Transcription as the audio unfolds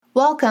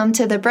Welcome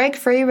to the Break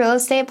Free Real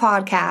Estate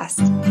Podcast.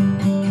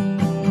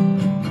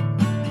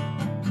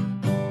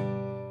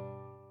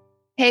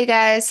 Hey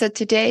guys, so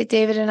today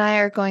David and I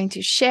are going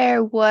to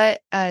share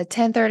what a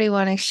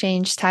 1031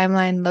 exchange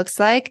timeline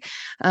looks like.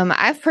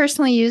 I've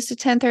personally used a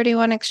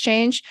 1031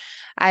 exchange.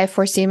 I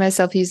foresee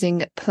myself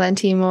using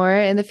plenty more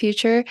in the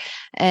future.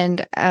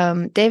 And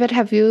David,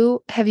 have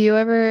you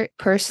ever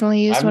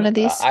personally used one of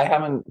these? I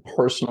haven't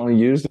personally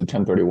used the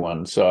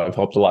 1031, so I've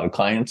helped a lot of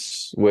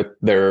clients with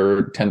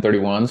their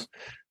 1031s.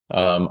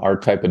 Our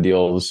type of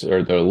deals they're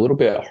a little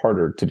bit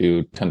harder to do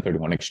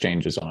 1031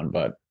 exchanges on,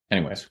 but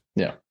anyways,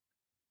 yeah.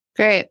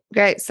 Great.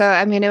 So,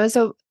 I mean, it was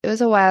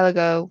a while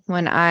ago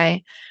when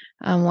I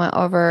went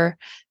over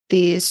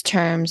these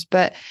terms,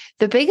 but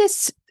the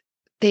biggest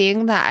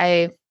thing that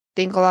I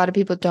think a lot of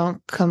people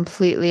don't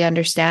completely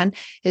understand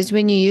is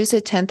when you use a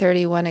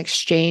 1031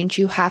 exchange,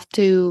 you have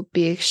to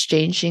be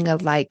exchanging a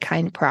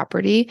like-kind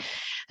property.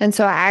 And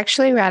so I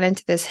actually ran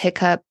into this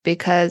hiccup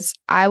because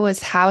I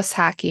was house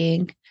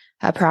hacking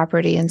a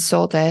property and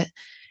sold it,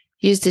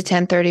 used a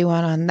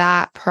 1031 on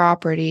that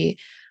property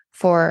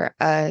for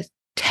a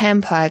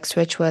 10plex,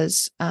 which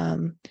was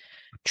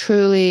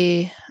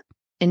truly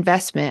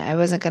investment. I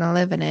wasn't going to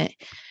live in it.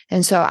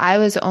 And so I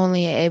was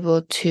only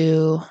able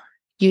to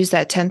use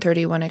that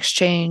 1031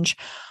 exchange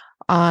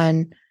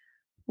on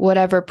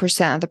whatever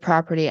percent of the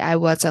property I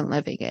wasn't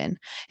living in.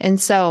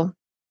 And so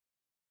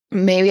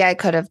maybe I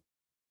could have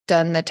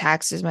done the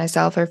taxes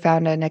myself or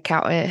found an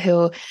accountant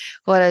who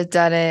would have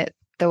done it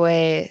the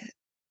way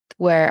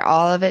where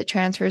all of it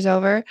transfers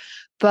over.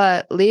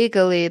 But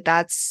legally,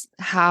 that's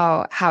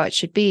how it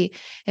should be.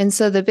 And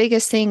so the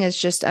biggest thing is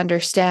just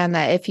understand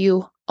that if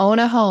you own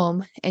a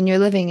home and you're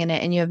living in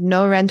it and you have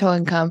no rental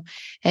income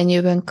and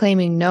you've been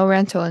claiming no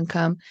rental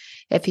income,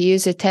 if you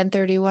use a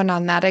 1031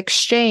 on that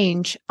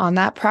exchange on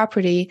that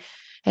property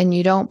and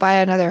you don't buy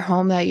another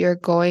home that you're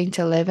going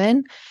to live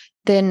in,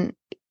 then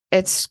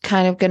it's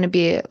kind of going to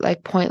be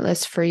like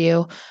pointless for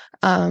you.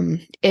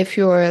 If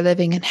you're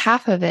living in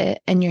half of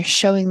it and you're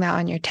showing that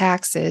on your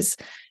taxes,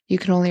 you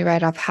can only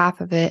write off half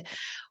of it.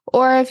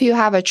 Or if you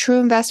have a true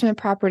investment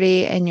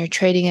property and you're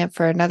trading it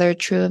for another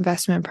true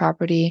investment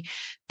property,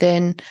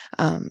 then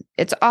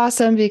it's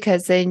awesome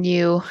because then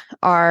you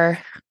are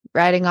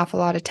writing off a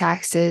lot of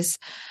taxes.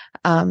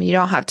 You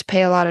don't have to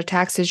pay a lot of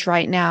taxes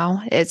right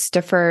now. It's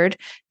deferred.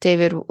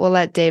 We'll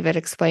let David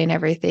explain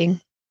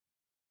everything.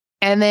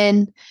 And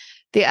then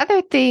the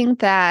other thing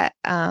that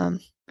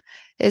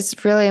is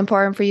really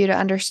important for you to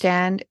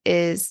understand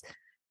is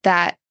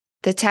that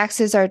the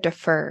taxes are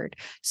deferred.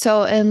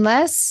 So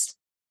unless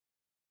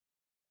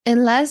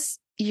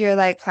you're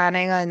like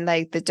planning on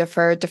like the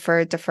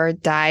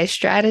deferred die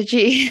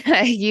strategy,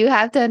 you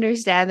have to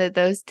understand that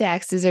those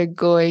taxes are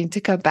going to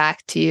come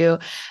back to you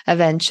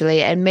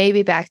eventually, and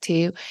maybe back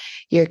to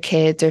your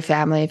kids or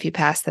family if you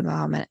pass them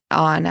on.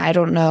 I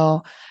don't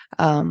know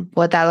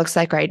what that looks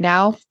like right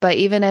now, but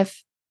even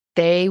if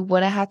they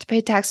wouldn't have to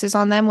pay taxes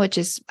on them, which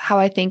is how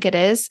I think it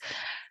is,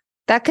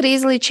 that could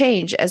easily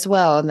change as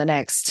well in the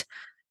next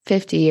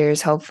 50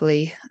 years,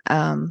 hopefully.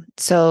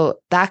 So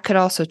that could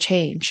also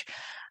change.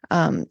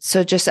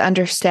 So just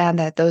understand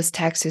that those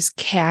taxes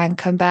can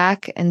come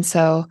back. And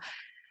so,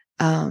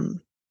 I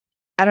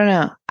don't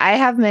know. I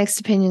have mixed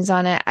opinions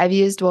on it. I've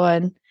used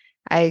one.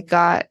 I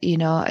got,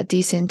 a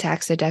decent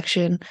tax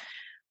deduction,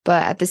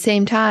 but at the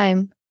same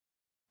time,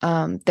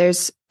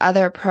 there's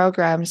other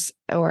programs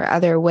or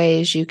other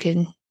ways you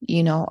can,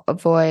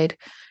 avoid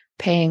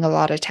paying a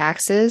lot of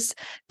taxes.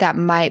 That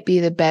might be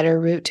the better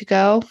route to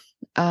go.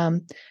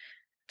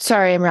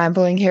 Sorry, I'm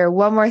rambling here.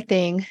 One more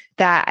thing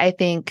that I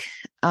think,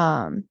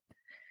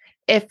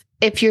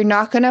 if you're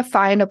not going to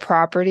find a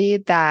property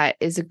that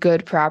is a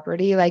good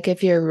property, like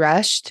if you're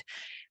rushed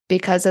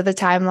because of the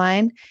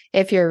timeline,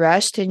 if you're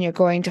rushed and you're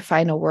going to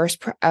find a worse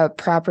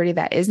property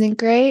that isn't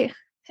great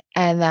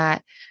and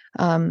that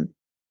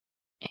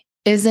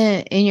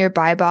isn't in your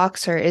buy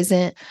box or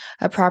isn't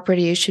a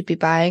property you should be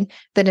buying,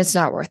 then it's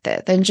not worth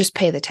it. Then just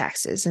pay the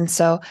taxes. And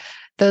so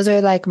those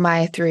are like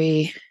my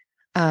three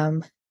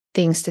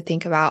things to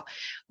think about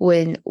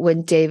when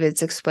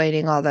David's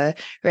explaining all the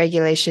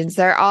regulations.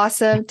 They're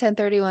awesome.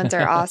 1031s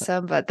are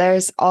awesome, but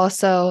there's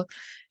also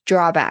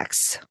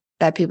drawbacks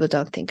that people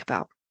don't think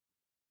about.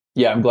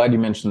 Yeah, I'm glad you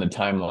mentioned the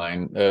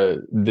timeline.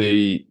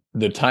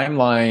 The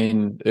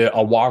timeline,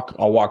 I'll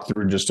walk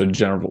through just a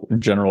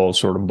general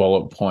sort of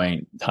bullet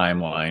point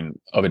timeline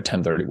of a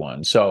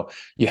 1031. So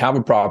you have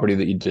a property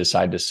that you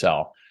decide to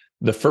sell.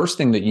 The first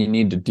thing that you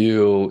need to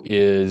do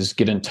is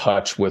get in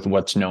touch with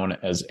what's known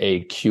as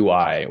a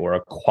QI, or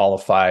a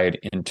qualified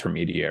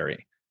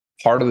intermediary.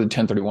 Part of the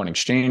 1031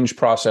 exchange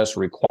process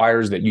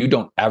requires that you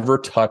don't ever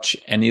touch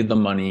any of the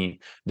money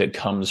that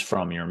comes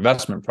from your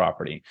investment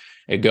property.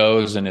 It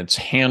goes and it's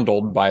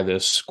handled by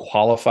this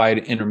qualified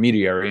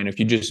intermediary. And if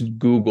you just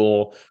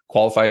Google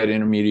qualified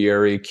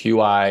intermediary,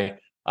 QI,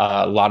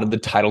 a lot of the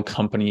title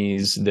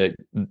companies that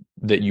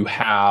you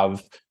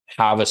have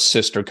have a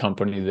sister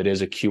company that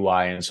is a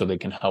QI, and so they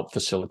can help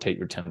facilitate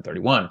your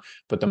 1031.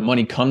 But the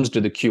money comes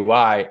to the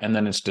QI and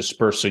then it's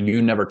dispersed, so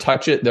you never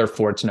touch it,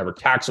 therefore it's never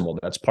taxable.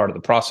 That's part of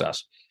the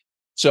process.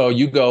 So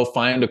you go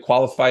find a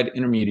qualified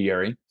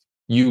intermediary,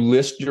 you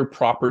list your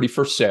property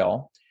for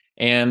sale,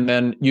 and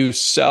then you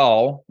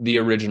sell the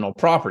original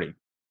property.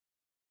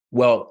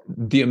 Well,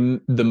 the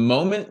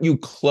moment you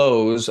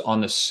close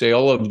on the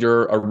sale of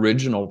your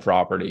original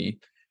property,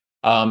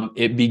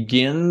 it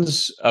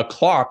begins a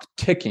clock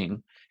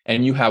ticking,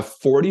 and you have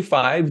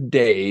 45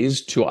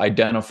 days to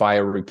identify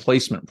a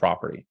replacement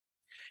property.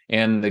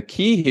 And the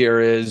key here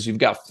is you've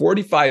got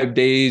 45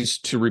 days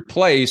to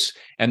replace,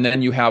 and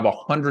then you have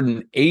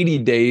 180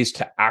 days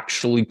to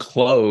actually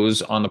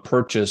close on the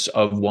purchase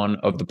of one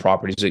of the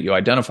properties that you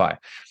identify.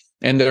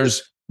 And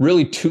there's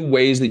really two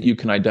ways that you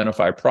can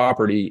identify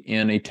property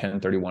in a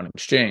 1031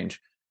 exchange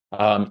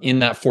in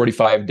that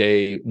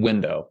 45-day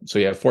window. So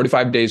you have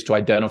 45 days to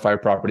identify a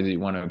property that you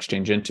want to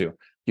exchange into.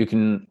 You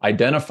can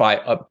identify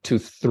up to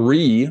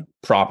 3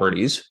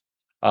 properties.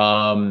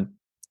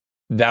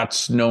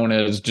 That's known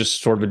as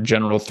just sort of a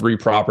general 3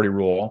 property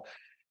rule.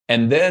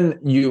 And then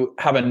you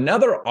have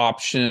another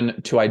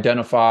option to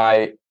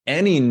identify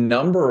any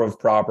number of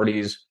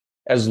properties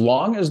as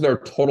long as their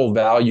total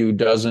value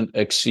doesn't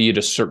exceed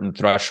a certain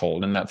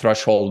threshold. And that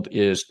threshold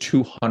is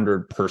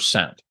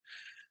 200%.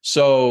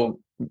 So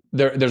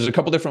there's a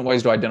couple different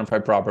ways to identify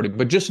property,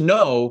 but just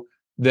know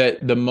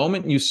that the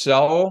moment you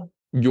sell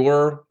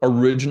your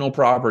original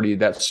property,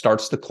 that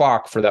starts the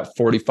clock for that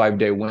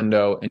 45-day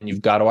window, and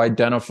you've got to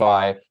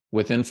identify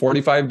within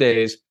 45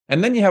 days.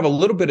 And then you have a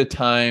little bit of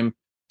time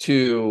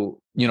to,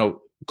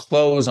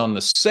 close on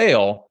the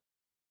sale.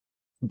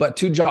 But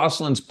to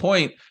Jocelyn's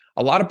point,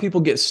 a lot of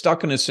people get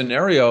stuck in a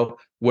scenario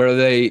where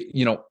they,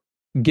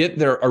 get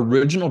their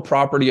original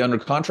property under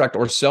contract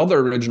or sell their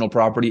original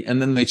property,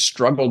 and then they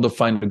struggle to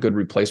find a good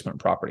replacement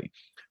property.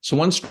 So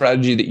one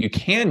strategy that you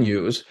can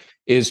use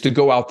is to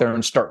go out there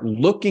and start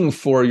looking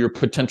for your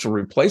potential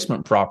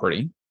replacement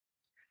property,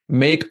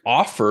 make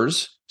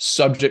offers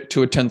subject to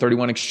a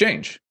 1031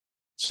 exchange.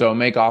 So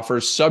make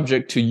offers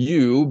subject to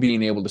you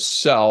being able to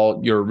sell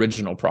your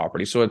original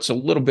property. So it's a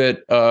little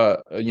bit,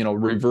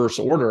 reverse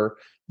order,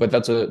 but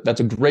that's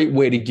a great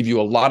way to give you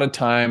a lot of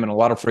time and a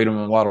lot of freedom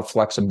and a lot of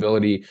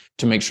flexibility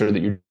to make sure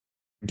that you're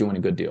doing a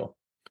good deal.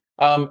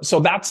 So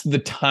that's the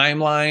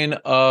timeline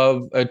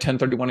of a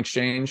 1031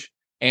 exchange.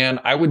 And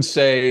I would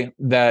say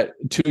that,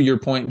 to your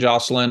point,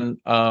 Jocelyn,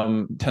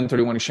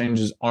 1031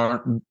 exchanges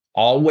aren't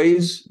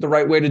always the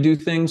right way to do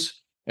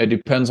things. It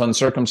depends on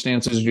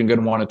circumstances. You're going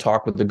to want to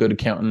talk with a good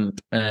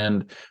accountant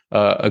and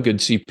a good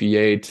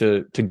CPA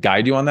to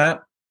guide you on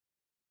that.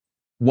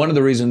 One of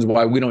the reasons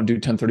why we don't do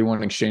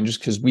 1031 exchanges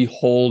because we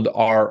hold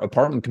our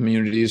apartment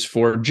communities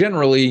for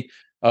generally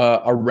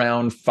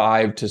around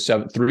 3 to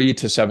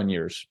 7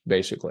 years,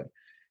 basically.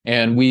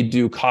 And we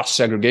do cost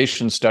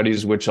segregation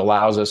studies, which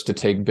allows us to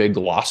take big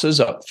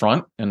losses up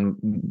front. And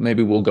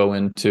maybe we'll go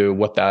into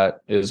what that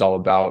is all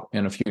about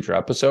in a future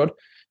episode.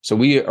 So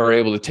we are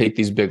able to take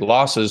these big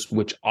losses,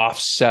 which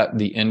offset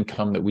the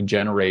income that we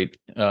generate,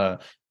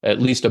 at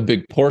least a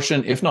big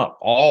portion, if not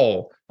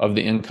all of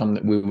the income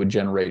that we would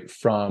generate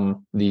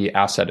from the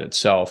asset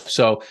itself.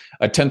 So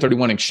a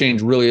 1031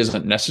 exchange really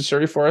isn't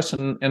necessary for us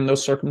in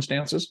those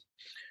circumstances.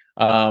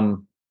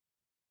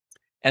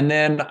 And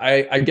then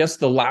I guess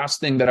the last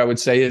thing that I would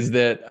say is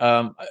that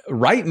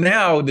right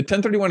now, the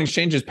 1031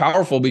 exchange is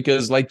powerful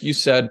because, like you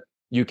said,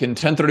 you can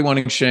 1031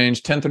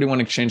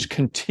 exchange,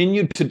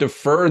 continue to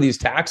defer these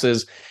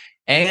taxes.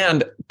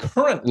 And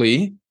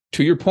currently,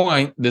 to your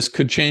point, this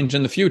could change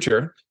in the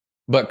future,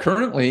 but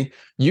currently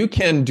you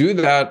can do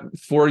that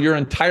for your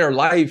entire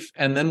life.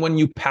 And then when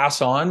you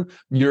pass on,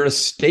 your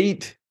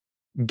estate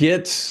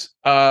gets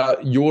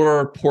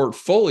your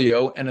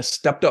portfolio and a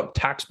stepped up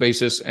tax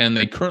basis, and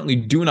they currently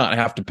do not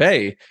have to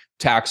pay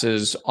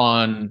taxes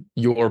on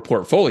your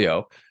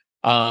portfolio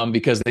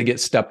because they get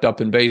stepped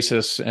up in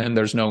basis and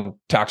there's no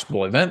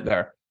taxable event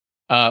there.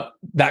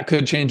 That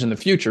could change in the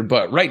future,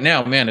 but right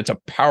now, man, it's a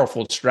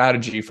powerful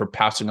strategy for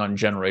passing on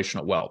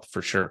generational wealth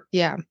for sure.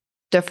 Yeah.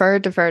 Defer,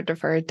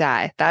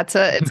 die. That's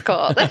what it's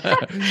called.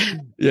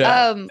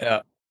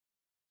 Yeah.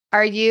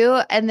 Are you,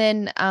 and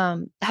then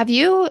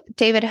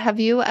David, have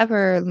you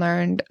ever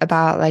learned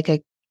about like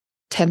a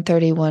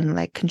 1031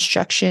 like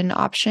construction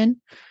option?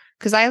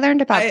 Because I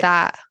learned about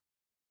that.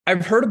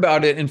 I've heard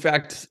about it. In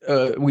fact,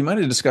 we might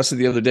have discussed it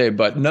the other day,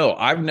 but no,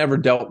 I've never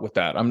dealt with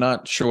that. I'm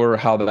not sure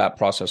how that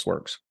process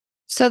works.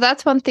 So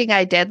that's one thing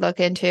I did look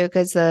into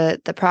because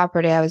the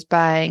property I was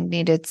buying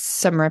needed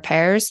some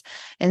repairs.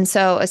 And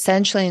so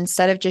essentially,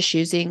 instead of just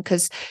using,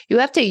 because you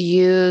have to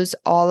use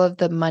all of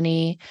the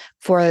money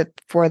for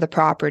the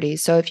property.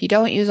 So if you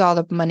don't use all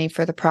the money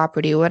for the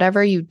property,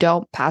 whatever you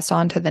don't pass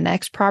on to the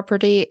next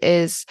property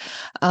is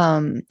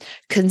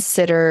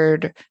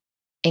considered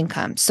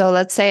income. So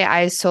let's say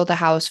I sold a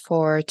house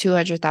for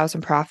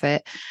 200,000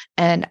 profit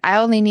and I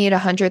only need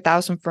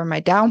 100,000 for my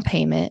down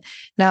payment.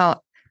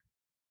 Now,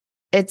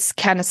 it's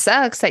kind of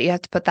sucks that you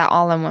have to put that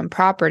all in one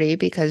property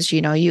because,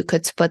 you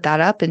could split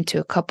that up into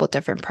a couple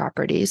different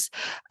properties.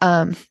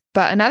 But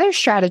another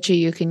strategy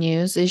you can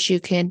use is you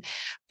can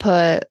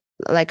put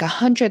like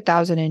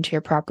 100,000 into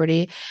your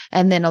property,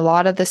 and then a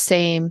lot of the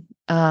same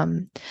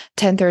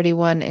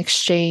 1031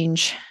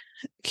 exchange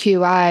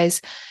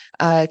QIs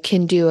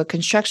can do a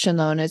construction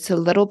loan. It's a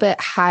little bit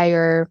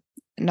higher,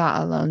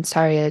 not a loan,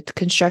 sorry, a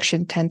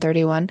construction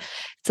 1031.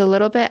 It's a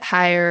little bit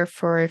higher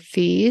for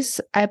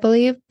fees, I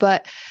believe,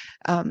 but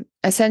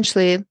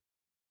essentially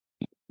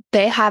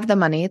they have the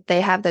money, they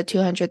have the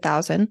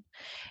 200,000,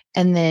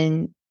 and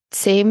then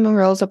same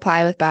rules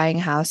apply with buying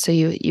a house. So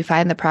you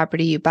find the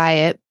property, you buy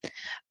it,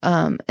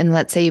 and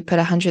let's say you put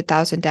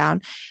 100,000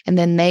 down, and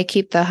then they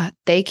keep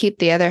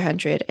the other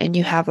 100, and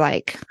you have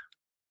like,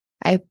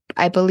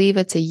 I believe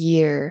it's a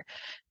year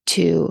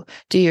to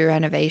do your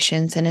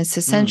renovations, and it's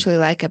essentially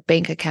like a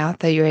bank account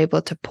that you're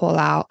able to pull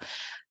out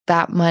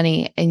that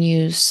money and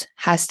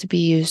has to be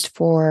used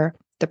for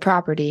the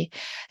property.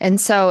 And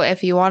so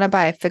if you want to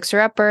buy a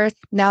fixer-upper,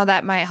 now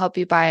that might help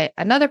you buy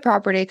another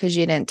property because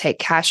you didn't take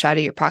cash out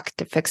of your pocket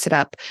to fix it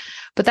up.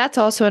 But that's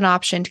also an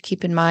option to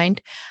keep in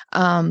mind.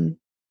 I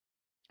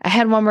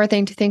had one more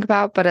thing to talk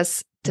about, but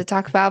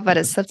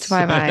it slipped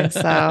my mind.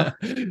 So,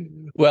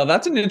 well,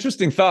 that's an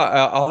interesting thought.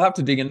 I'll have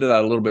to dig into that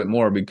a little bit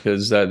more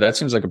because that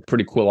seems like a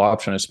pretty cool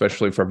option,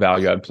 especially for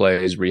value add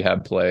plays,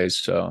 rehab plays.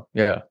 So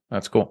yeah,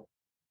 that's cool.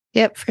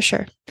 Yep, for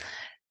sure.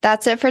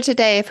 That's it for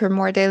today. For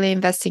more daily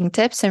investing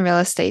tips and real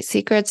estate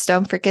secrets,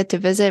 don't forget to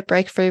visit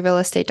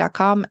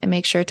breakfreerealestate.com and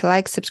make sure to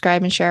like,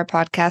 subscribe, and share our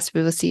podcast.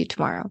 We will see you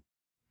tomorrow.